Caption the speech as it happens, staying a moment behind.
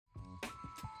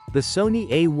The Sony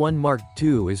A1 Mark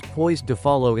II is poised to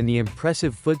follow in the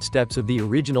impressive footsteps of the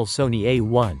original Sony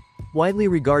A1, widely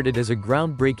regarded as a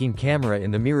groundbreaking camera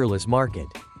in the mirrorless market.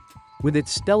 With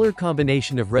its stellar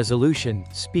combination of resolution,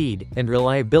 speed, and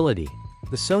reliability,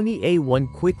 the Sony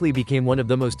A1 quickly became one of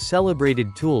the most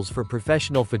celebrated tools for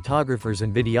professional photographers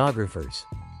and videographers.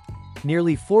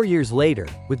 Nearly 4 years later,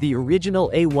 with the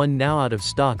original A1 now out of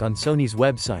stock on Sony's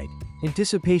website,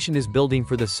 anticipation is building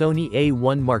for the Sony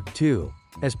A1 Mark II,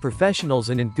 as professionals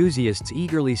and enthusiasts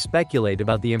eagerly speculate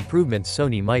about the improvements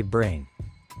Sony might bring.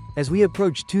 As we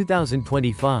approach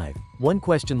 2025, one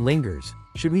question lingers: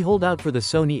 should we hold out for the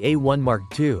Sony A1 Mark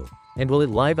II, and will it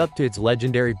live up to its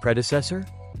legendary predecessor?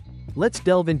 Let's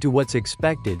delve into what's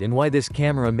expected and why this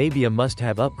camera may be a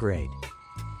must-have upgrade.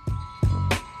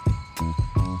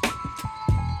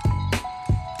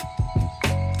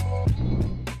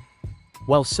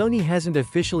 While Sony hasn't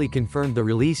officially confirmed the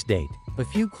release date, a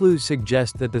few clues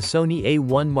suggest that the Sony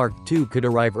A1 Mark II could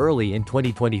arrive early in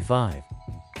 2025.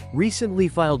 Recently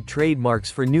filed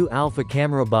trademarks for new alpha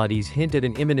camera bodies hint at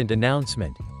an imminent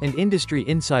announcement, and industry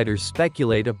insiders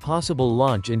speculate a possible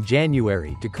launch in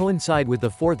January to coincide with the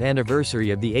 4th anniversary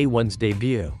of the A1's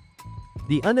debut.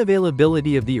 The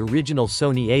unavailability of the original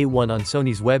Sony A1 on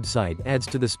Sony's website adds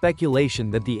to the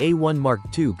speculation that the A1 Mark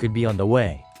II could be on the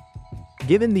way.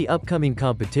 Given the upcoming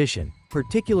competition,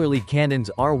 particularly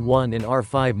Canon's R1 and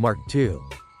R5 Mark II,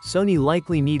 Sony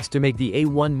likely needs to make the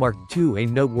A1 Mark II a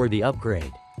noteworthy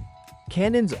upgrade.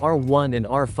 Canon's R1 and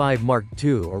R5 Mark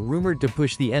II are rumored to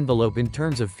push the envelope in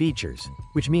terms of features,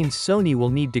 which means Sony will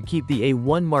need to keep the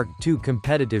A1 Mark II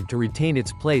competitive to retain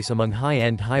its place among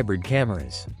high-end hybrid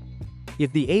cameras.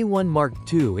 If the A1 Mark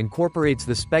II incorporates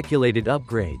the speculated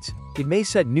upgrades, it may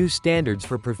set new standards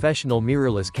for professional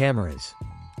mirrorless cameras.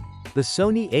 The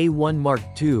Sony A1 Mark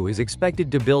II is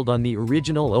expected to build on the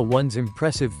original A1's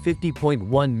impressive 50.1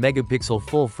 megapixel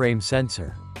full-frame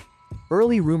sensor.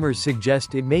 Early rumors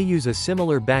suggest it may use a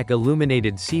similar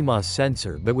back-illuminated CMOS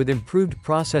sensor but with improved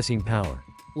processing power,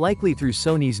 likely through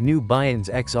Sony's new Bions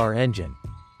XR engine.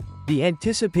 The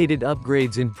anticipated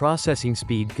upgrades in processing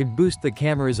speed could boost the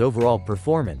camera's overall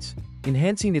performance,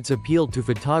 enhancing its appeal to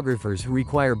photographers who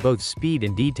require both speed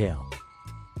and detail.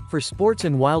 For sports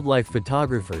and wildlife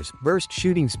photographers, burst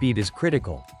shooting speed is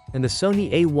critical, and the Sony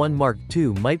A1 Mark II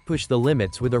might push the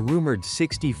limits with a rumored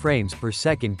 60 frames per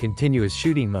second continuous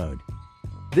shooting mode.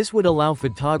 This would allow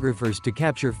photographers to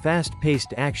capture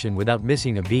fast-paced action without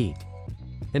missing a beat.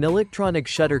 An electronic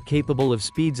shutter capable of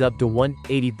speeds up to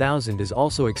 1/80,000 is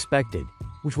also expected,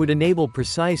 which would enable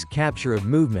precise capture of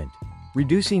movement,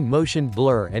 reducing motion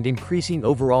blur and increasing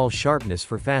overall sharpness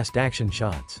for fast action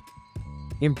shots.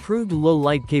 Improved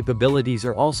low-light capabilities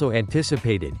are also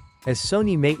anticipated, as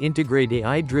Sony may integrate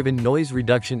AI-driven noise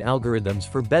reduction algorithms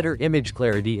for better image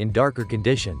clarity in darker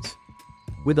conditions.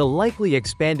 With a likely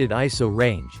expanded ISO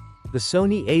range, the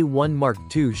Sony A1 Mark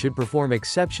II should perform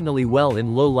exceptionally well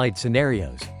in low-light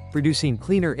scenarios, producing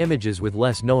cleaner images with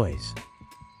less noise.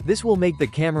 This will make the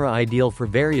camera ideal for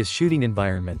various shooting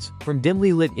environments, from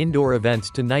dimly lit indoor events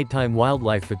to nighttime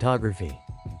wildlife photography.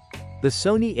 The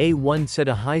Sony A1 set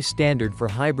a high standard for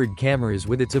hybrid cameras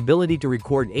with its ability to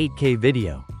record 8K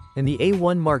video, and the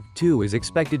A1 Mark II is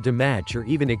expected to match or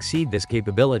even exceed this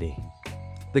capability.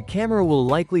 The camera will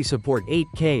likely support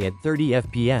 8K at 30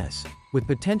 fps, with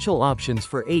potential options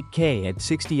for 8K at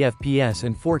 60 fps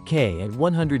and 4K at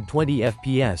 120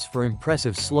 fps for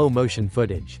impressive slow-motion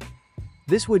footage.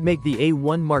 This would make the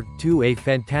A1 Mark II a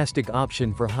fantastic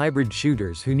option for hybrid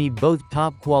shooters who need both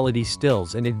top-quality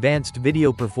stills and advanced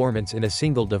video performance in a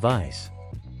single device.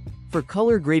 For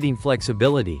color grading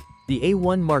flexibility, the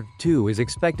A1 Mark II is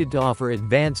expected to offer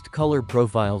advanced color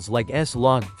profiles like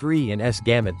S-Log3 and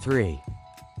S-Gamut 3.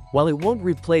 While it won't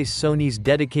replace Sony's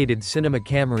dedicated cinema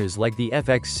cameras like the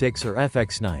FX6 or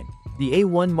FX9, the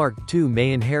A1 Mark II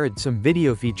may inherit some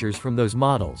video features from those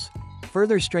models,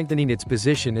 further strengthening its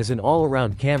position as an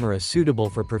all-around camera suitable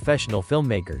for professional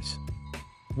filmmakers.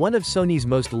 One of Sony's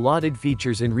most lauded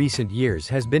features in recent years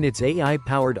has been its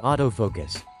AI-powered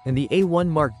autofocus, and the A1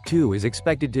 Mark II is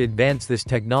expected to advance this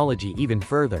technology even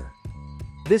further.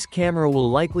 This camera will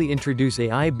likely introduce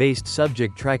AI-based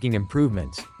subject tracking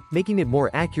improvements, making it more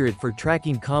accurate for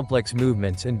tracking complex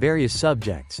movements and various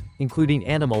subjects, including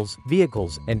animals,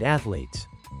 vehicles, and athletes.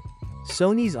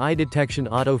 Sony's eye detection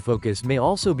autofocus may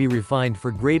also be refined for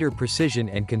greater precision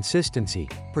and consistency,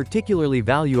 particularly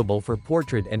valuable for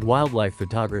portrait and wildlife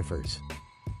photographers.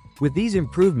 With these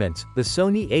improvements, the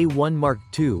Sony A1 Mark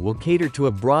II will cater to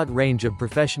a broad range of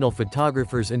professional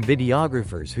photographers and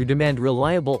videographers who demand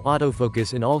reliable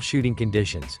autofocus in all shooting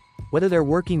conditions, whether they're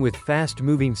working with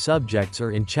fast-moving subjects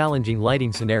or in challenging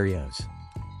lighting scenarios.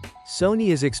 Sony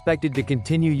is expected to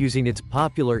continue using its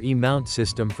popular E-mount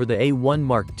system for the A1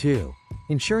 Mark II,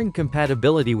 ensuring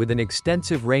compatibility with an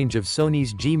extensive range of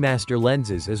Sony's G-Master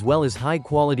lenses as well as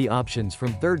high-quality options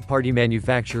from third-party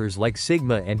manufacturers like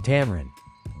Sigma and Tamron.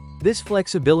 This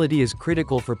flexibility is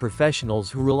critical for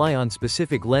professionals who rely on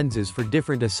specific lenses for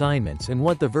different assignments and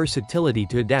want the versatility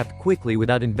to adapt quickly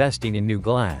without investing in new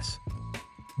glass.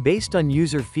 Based on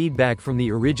user feedback from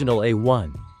the original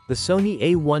A1, the Sony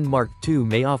A1 Mark II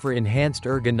may offer enhanced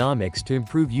ergonomics to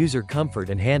improve user comfort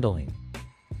and handling.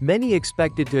 Many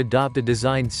expect it to adopt a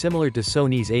design similar to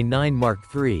Sony's A9 Mark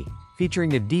III,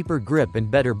 featuring a deeper grip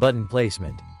and better button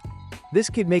placement. This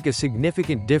could make a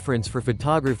significant difference for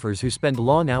photographers who spend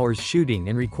long hours shooting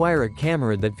and require a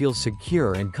camera that feels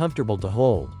secure and comfortable to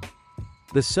hold.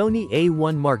 The Sony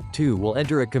A1 Mark II will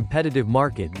enter a competitive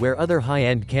market where other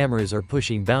high-end cameras are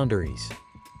pushing boundaries.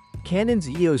 Canon's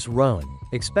EOS Roan,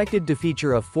 expected to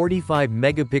feature a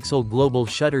 45-megapixel global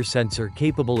shutter sensor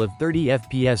capable of 30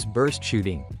 fps burst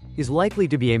shooting, is likely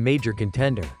to be a major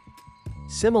contender.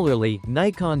 Similarly,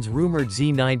 Nikon's rumored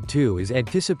Z9 II is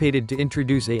anticipated to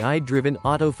introduce AI-driven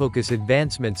autofocus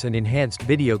advancements and enhanced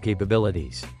video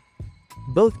capabilities.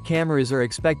 Both cameras are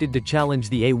expected to challenge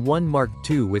the A1 Mark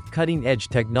II with cutting-edge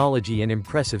technology and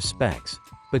impressive specs,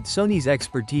 but Sony's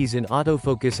expertise in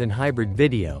autofocus and hybrid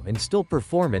video and still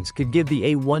performance could give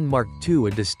the A1 Mark II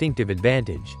a distinctive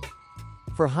advantage.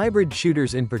 For hybrid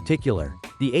shooters in particular,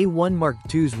 the A1 Mark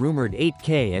II's rumored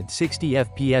 8K at 60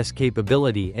 fps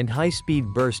capability and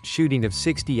high-speed burst shooting of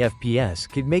 60 fps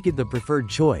could make it the preferred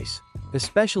choice,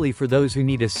 especially for those who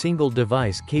need a single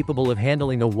device capable of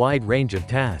handling a wide range of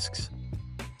tasks.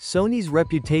 Sony's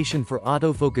reputation for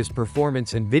autofocus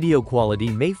performance and video quality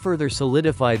may further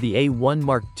solidify the A1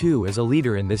 Mark II as a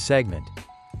leader in this segment.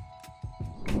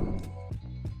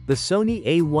 The Sony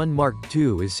A1 Mark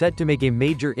II is set to make a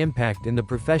major impact in the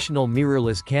professional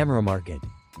mirrorless camera market.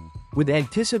 With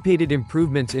anticipated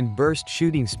improvements in burst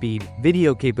shooting speed,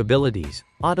 video capabilities,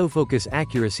 autofocus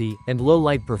accuracy, and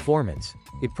low-light performance,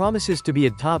 it promises to be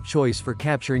a top choice for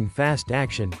capturing fast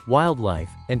action, wildlife,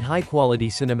 and high-quality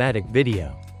cinematic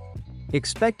video.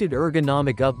 Expected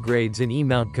ergonomic upgrades and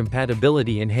E-mount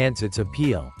compatibility enhance its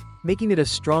appeal, making it a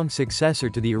strong successor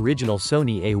to the original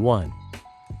Sony A1.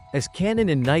 As Canon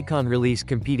and Nikon release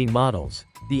competing models,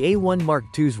 the A1 Mark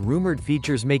II's rumored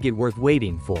features make it worth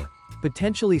waiting for,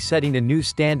 potentially setting a new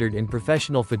standard in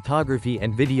professional photography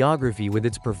and videography with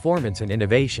its performance and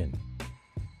innovation.